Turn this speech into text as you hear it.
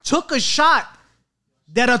took a shot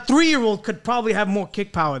that a 3-year-old could probably have more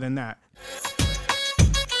kick power than that.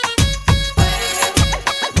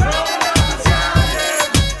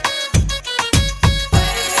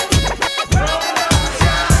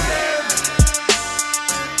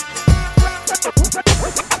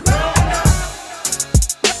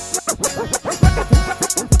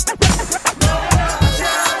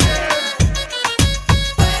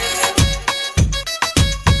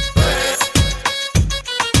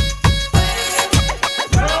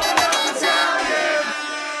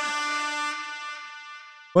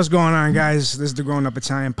 What's going on, guys? This is the Grown Up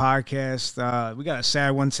Italian Podcast. We got a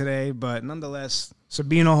sad one today, but nonetheless,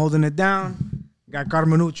 Sabino holding it down. Got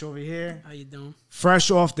Carmenucci over here. How you doing? Fresh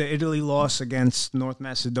off the Italy loss against North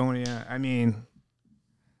Macedonia. I mean,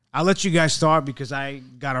 I'll let you guys start because I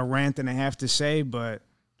got a rant and a half to say, but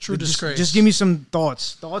True disgrace. Just give me some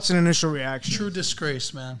thoughts and initial reaction. True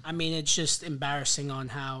disgrace, man. I mean, it's just embarrassing on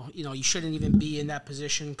how, you shouldn't even be in that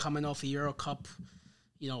position coming off a Euro Cup,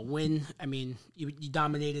 win. I mean, you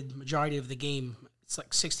dominated the majority of the game. It's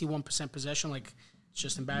like 61% possession. Like, it's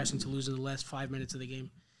just embarrassing to lose in the last 5 minutes of the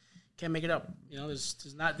game. Can't make it up.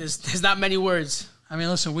 There's not many words. I mean,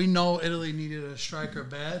 listen, we know Italy needed a striker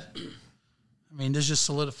bad. I mean, this just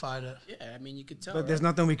solidified it. Yeah, I mean, you could tell. But there's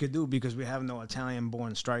nothing we could do because we have no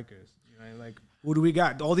Italian-born strikers. Like, who do we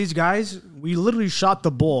got? All these guys, we literally shot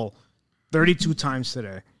the ball 32 times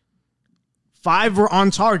today. 5 were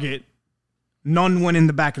on target. None went in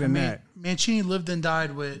the back of the net. Mancini lived and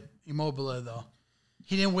died with Immobile, though.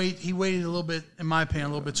 He didn't wait. He waited a little bit, in my opinion, a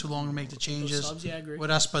little bit too long to make the changes. Subs, yeah, I agree.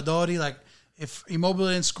 With Raspadori, like, if Immobile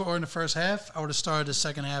didn't score in the first half, I would have started the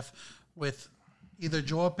second half with either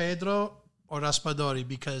Joao Pedro or Raspadori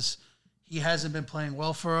because he hasn't been playing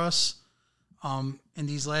well for us. In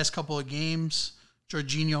these last couple of games,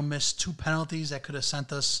 Jorginho missed 2 penalties that could have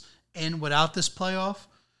sent us in without this playoff.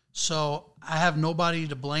 So I have nobody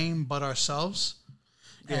to blame but ourselves.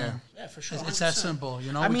 Yeah, for sure. It's that simple.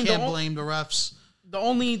 We mean, can't blame the refs. The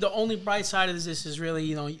only bright side of this is really,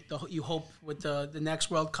 you hope with the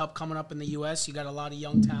next World Cup coming up in the U.S., you got a lot of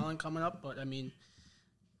young talent coming up. But, I mean,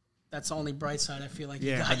 that's the only bright side I feel like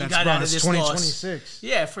you got out of this 2026. loss.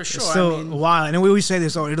 Yeah, for sure. It's still a while. And then we always say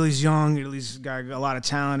this, Italy's young. Italy's got a lot of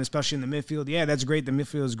talent, especially in the midfield. Yeah, that's great. The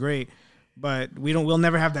midfield is great. But we'll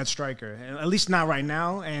never have that striker, at least not right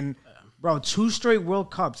now. And, bro, 2 straight World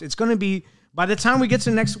Cups. It's going to be, by the time we get to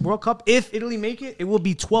the next World Cup, if Italy make it, it will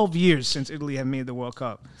be 12 years since Italy have made the World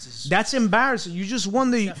Cup. That's embarrassing. You just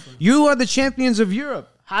won you are the champions of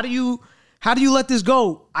Europe. How do you let this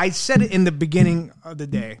go? I said it in the beginning of the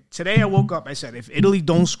day. Today I woke up, I said, if Italy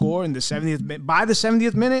don't score in the 70th minute, by the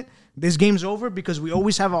 70th minute, this game's over because we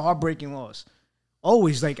always have a heartbreaking loss.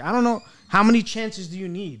 Always. Like, I don't know, how many chances do you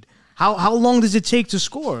need? How long does it take to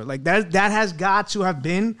score? Like, that has got to have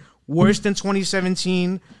been worse than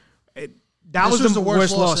 2017. This was the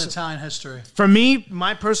worst loss loss in Italian history. For me,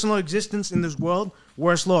 my personal existence in this world,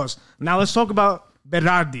 worst loss. Now let's talk about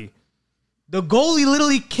Berardi. The goalie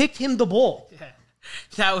literally kicked him the ball.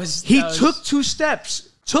 Yeah. He took 2 steps,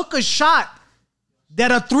 took a shot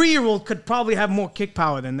that a 3-year-old could probably have more kick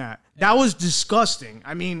power than that. That was disgusting.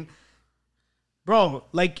 I mean, bro,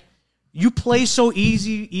 like, you play so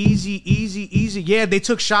easy. Yeah, they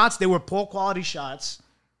took shots. They were poor quality shots.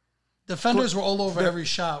 Defenders were all over every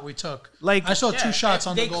shot we took. Like, I saw 2 shots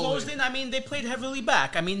on the goalie. They closed in. I mean, they played heavily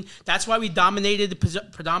back. I mean, that's why we dominated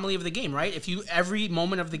predominantly of the game, right? Every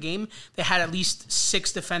moment of the game, they had at least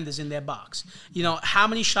 6 defenders in their box. How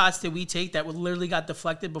many shots did we take that literally got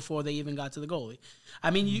deflected before they even got to the goalie?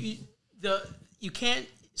 I mean, you can't.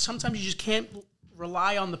 Sometimes you just can't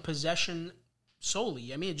rely on the possession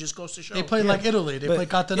solely. I mean, it just goes to show. They played like Italy. They played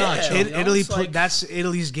Catenaccio. Italy played. That's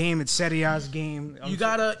Italy's game. It's Serie A's game. You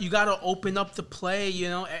gotta open up the play.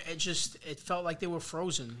 It felt like they were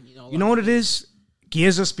frozen. You know what it is?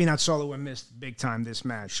 Chiesa, Spinazzola were missed big time this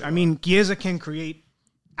match. Sure. I mean, Chiesa can create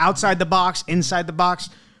outside the box, inside the box.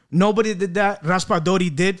 Nobody did that.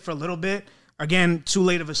 Raspadori did for a little bit. Again, too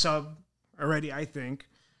late of a sub already, I think.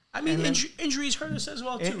 I mean, injuries hurt us as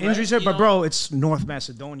well, too, Injuries hurt, but, bro, it's North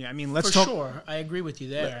Macedonia. I mean, let's talk. For sure. I agree with you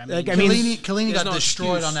there. Chiellini got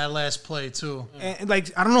destroyed on that last play, too. And, I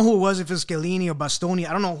don't know who it was, if it was Chiellini or Bastoni.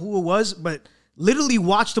 I don't know who it was, but literally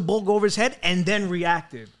watched the ball go over his head and then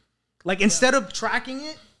reacted. Instead of tracking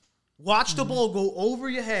it, watch the ball go over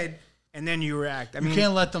your head and then you react. You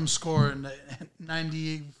can't let them score in the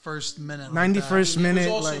 91st minute. 91st minute. It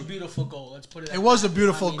was also a beautiful goal. Let's put it. It was a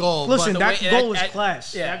beautiful goal. Listen, that goal was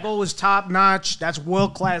class. Yeah. That goal was top notch. That's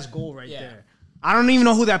world class goal right there. I don't even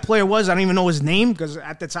know who that player was. I don't even know his name because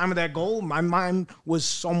at the time of that goal, my mind was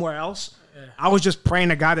somewhere else. Yeah. I was just praying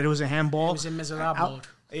to God that it was a handball. It was in Miserable.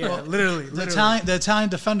 Yeah, literally. The Italian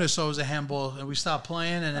defender saw it was a handball, and we stopped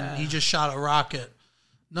playing, and then he just shot a rocket.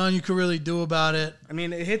 Nothing you could really do about it. I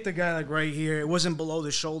mean, it hit the guy like right here. It wasn't below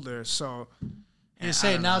the shoulder, so. You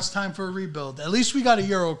say now it's time for a rebuild. At least we got a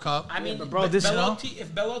Euro Cup. I mean, but bro, if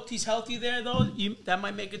Belotti's healthy there, though, that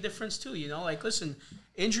might make a difference too. You know, like listen,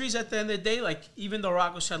 injuries at the end of the day, like even though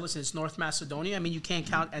Rocco said, listen, it's North Macedonia. I mean, you can't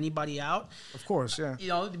count anybody out. Of course, yeah. You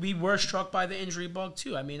know, we were struck by the injury bug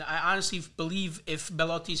too. I mean, I honestly believe if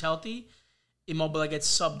Belotti's healthy, Immobile gets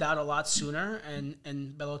subbed out a lot sooner,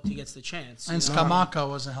 and Belotti gets the chance. And Scamacca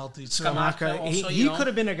wasn't healthy too. Scamacca, also, he could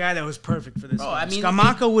have been a guy that was perfect for this. Bro, I mean,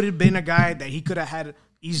 Scamacca would have been a guy that he could have had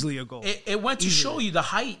easily a goal. It went to show you the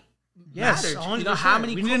height. Yes, mattered. You know how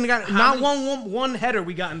many? We didn't got not one header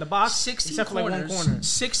we got in the box. 16 except corners. for like one corner.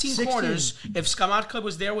 16 corners. If Scamacca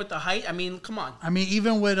was there with the height, I mean, come on. I mean,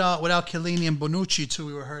 even without Chiellini and Bonucci too,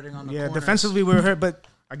 we were hurting on the corners. Defensively we were hurt, but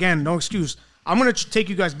again, no excuse. I'm gonna take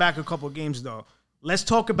you guys back a couple of games though. Let's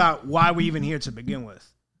talk about why we're even here to begin with,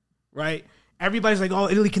 right? Everybody's like, "Oh,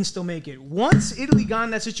 Italy can still make it." Once Italy got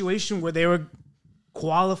in that situation where they were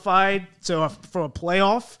qualified for a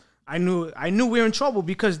playoff, I knew we were in trouble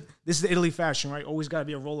because this is the Italy fashion, right? Always got to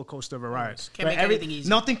be a roller coaster of a ride. Can't make anything easy.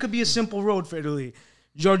 Nothing could be a simple road for Italy.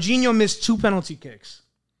 Jorginho missed 2 penalty kicks.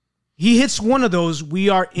 He hits one of those, we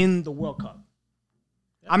are in the World Cup.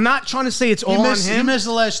 I'm not trying to say it's all on him. He missed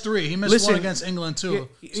the last 3. He missed one against England too.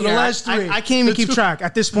 So the last 3. I can't even keep track.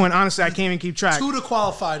 At this point, honestly, I can't even keep track. 2 to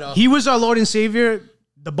qualify though. He was our Lord and Savior.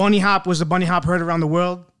 The bunny hop was the bunny hop heard around the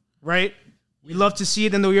world, right? We love to see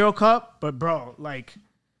it in the Euro Cup, but bro, like,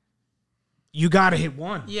 you gotta hit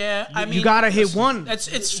one. Yeah, I mean, you gotta hit one.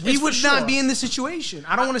 We would not be in this situation.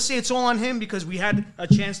 I don't want to say it's all on him because we had a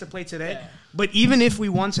chance to play today. Yeah. But even if we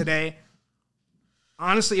won today,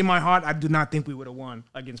 honestly, in my heart, I do not think we would have won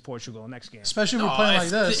against Portugal next game. Especially if we're playing like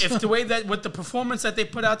this. If the way that with the performance that they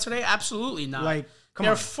put out today, absolutely not. Like,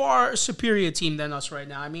 they're a far superior team than us right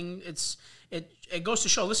now. I mean, it goes to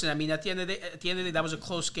show. Listen, I mean, at the end of the day, that was a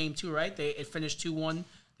close game too, right? It finished 2-1.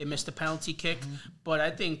 They missed a penalty kick, but I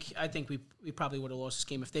think we probably would have lost this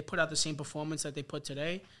game if they put out the same performance that they put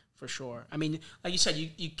today, for sure. I mean, like you said,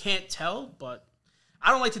 you can't tell, but I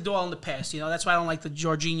don't like to dwell on the past. You know, that's why I don't like the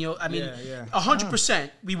Jorginho. I mean, 100%,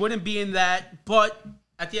 we wouldn't be in that, but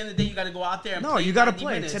at the end of the day, you got to go out there and play. You got to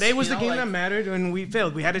play. Minutes, today was the game that mattered, and we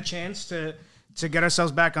failed. We had a chance to get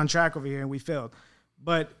ourselves back on track over here, and we failed.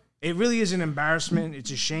 But it really is an embarrassment. It's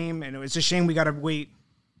a shame, and it's a shame we got to wait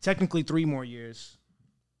technically 3 more years.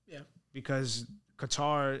 Because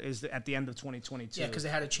Qatar is at the end of 2022. Yeah, because they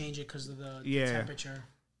had to change it because of the temperature.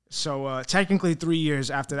 So technically 3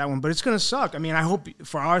 years after that one. But it's going to suck. I mean, I hope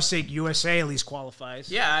for our sake, USA at least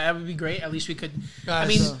qualifies. Yeah, that would be great. At least we could.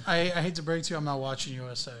 Guys, I hate to break to you, I'm not watching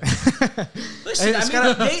USA. Listen,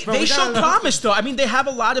 they show promise, though. I mean, they have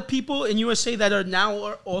a lot of people in USA that are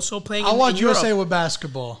now also playing I'll watch in USA Europe. With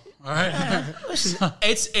basketball. All right. Listen,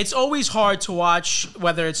 it's always hard to watch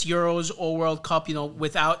whether it's Euros or World Cup, you know,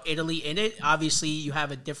 without Italy in it. Obviously, you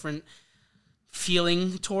have a different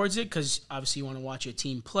feeling towards it because obviously you want to watch your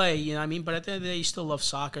team play, you know what I mean? But at the end of the day, you still love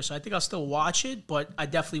soccer, so I think I'll still watch it, but I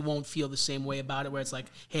definitely won't feel the same way about it where it's like,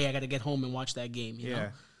 hey, I got to get home and watch that game, you know?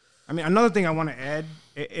 I mean, another thing I want to add,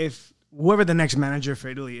 if whoever the next manager for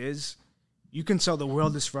Italy is, you can tell the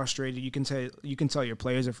world is frustrated. You can tell your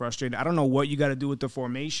players are frustrated. I don't know what you got to do with the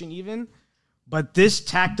formation even, but this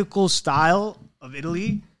tactical style of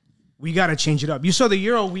Italy, we got to change it up. You saw the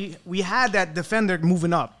Euro, we had that defender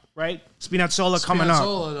moving up, right? Spinazzola coming up.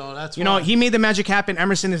 Though, that's you know, he made the magic happen.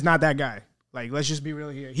 Emerson is not that guy. Like, let's just be real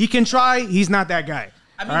here. He can try. He's not that guy.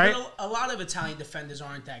 I mean, but a lot of Italian defenders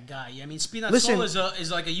aren't that guy. I mean, Spinazzola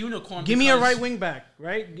is like a unicorn. Give me a right wing back,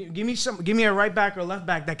 right? Give me a right back or left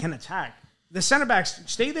back that can attack. The center backs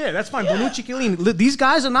stay there. That's fine. Yeah. Bonucci, Chiellini. These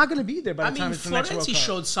guys are not going to be there by the time it's the next World Cup. Florenzi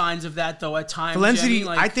showed signs of that though at times. Florenzi,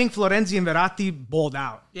 I think Florenzi and Verratti balled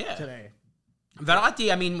out today.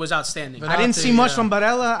 Verratti, I mean, was outstanding. I didn't see much from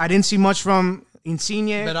Barella. I didn't see much from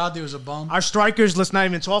Insigne. Berardi was a bum. Our strikers, let's not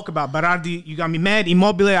even talk about Berardi. You got me mad.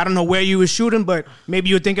 Immobile, I don't know where you were shooting, but maybe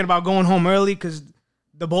you were thinking about going home early because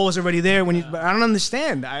the ball was already there. But I don't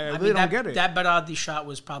understand. I really don't get it. That Berardi shot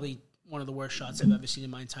was probably one of the worst shots I've ever seen in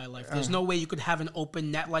my entire life. There's no way you could have an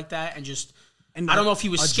open net like that and just... I don't know if he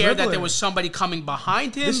was scared that there was somebody coming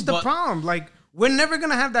behind him. This is the problem. Like, we're never going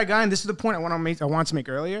to have that guy, and this is the point I want to make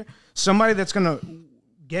earlier. Somebody that's going to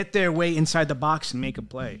get their way inside the box and make a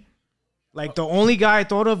play. Like, the only guy I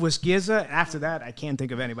thought of was Chiesa. After that, I can't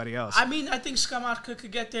think of anybody else. I mean, I think Scamacca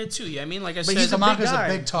could get there, too. I mean, like I said... Scamacca's a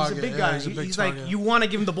big target. He's a big guy. He's like, you want to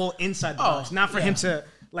give him the ball inside the box, not for him to...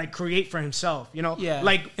 like create for himself, you know? Yeah.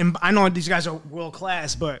 Like, and I know these guys are world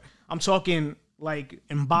class, but I'm talking like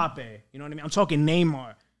Mbappe. You know what I mean? I'm talking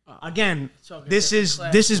Neymar. Again, talking this is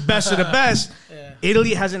different class. best of the best. Yeah.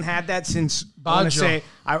 Italy hasn't had that since. I want to Baggio. say,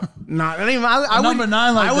 I number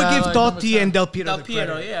 9 like I would that, give like number Totti 10. and Del Piero. Del the Piero,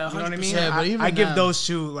 credit. yeah, You know what I mean? 100%. Yeah, but even I give then- those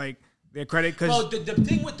two like their credit because Well, the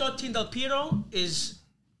thing with Totti and Del Piero is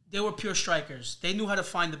they were pure strikers. They knew how to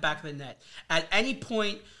find the back of the net at any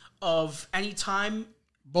point of any time.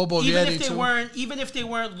 Bobo Even Vieri, if they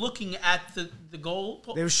weren't looking at the goal,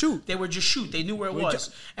 they would shoot. They would just shoot. They knew where it was.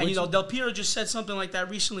 And which- Del Piero just said something like that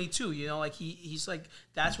recently too. You know, like he's like,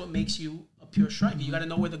 that's what makes you a pure striker. You got to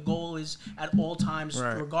know where the goal is at all times,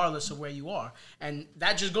 Right. regardless of where you are. And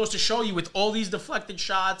that just goes to show you with all these deflected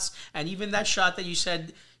shots, and even that shot that you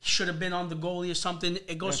said should have been on the goalie or something.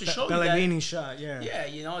 It goes to show you Pellegrini's shot. that. Yeah,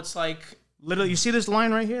 you know, it's like. Literally, you see this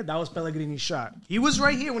line right here? That was Pellegrini's shot. He was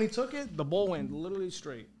right here when he took it. The ball went literally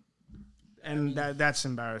straight. And that's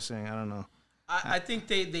embarrassing. I don't know. I think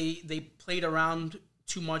they played around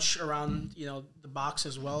too much around the box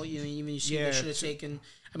as well. Even you see Yeah, they should have taken.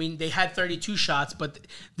 I mean, they had 32 shots, but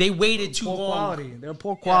they waited too Poor long. quality. They're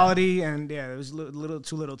poor quality, and it was little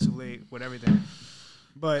too late with everything.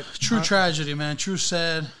 But True tragedy, man. True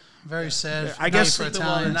sad. Very sad. I guess- for Sleep the wall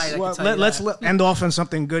Italians. tonight. I well, can tell you let's that. end off on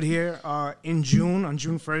something good here. In June, on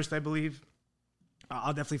June 1st, I believe,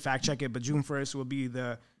 I'll definitely fact check it, but June 1st will be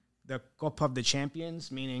the Copa of the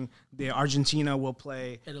Champions, meaning the Argentina will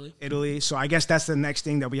play Italy. So I guess that's the next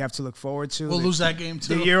thing that we have to look forward to. We'll lose that game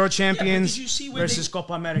too. The Euro champions did you see where versus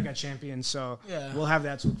Copa America champions. So Yeah. we'll have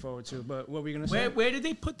that to look forward to. But what were you going to say? Where did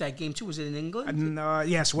they put that game to? Was it in England?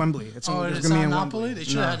 Yes, Wembley. It's Oh, it's it's gonna be on in Napoli? Wembley. They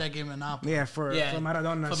should No. have had that game in Napoli. Yeah, for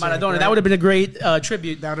Maradona. For sake, Maradona. right? That would have been a great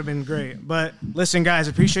tribute. That would have been great. But listen, guys,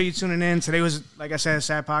 appreciate you tuning in. Today was, like I said, a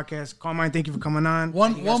sad podcast. Carmine, thank you for coming on.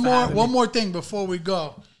 One more thing before we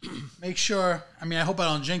go. Make sure, I hope I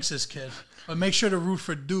don't jinx this kid, but make sure to root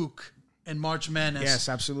for Duke in March Madness. Yes,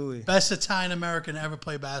 absolutely. Best Italian American to ever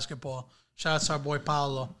play basketball. Shout out to our boy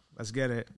Paolo. Let's get it.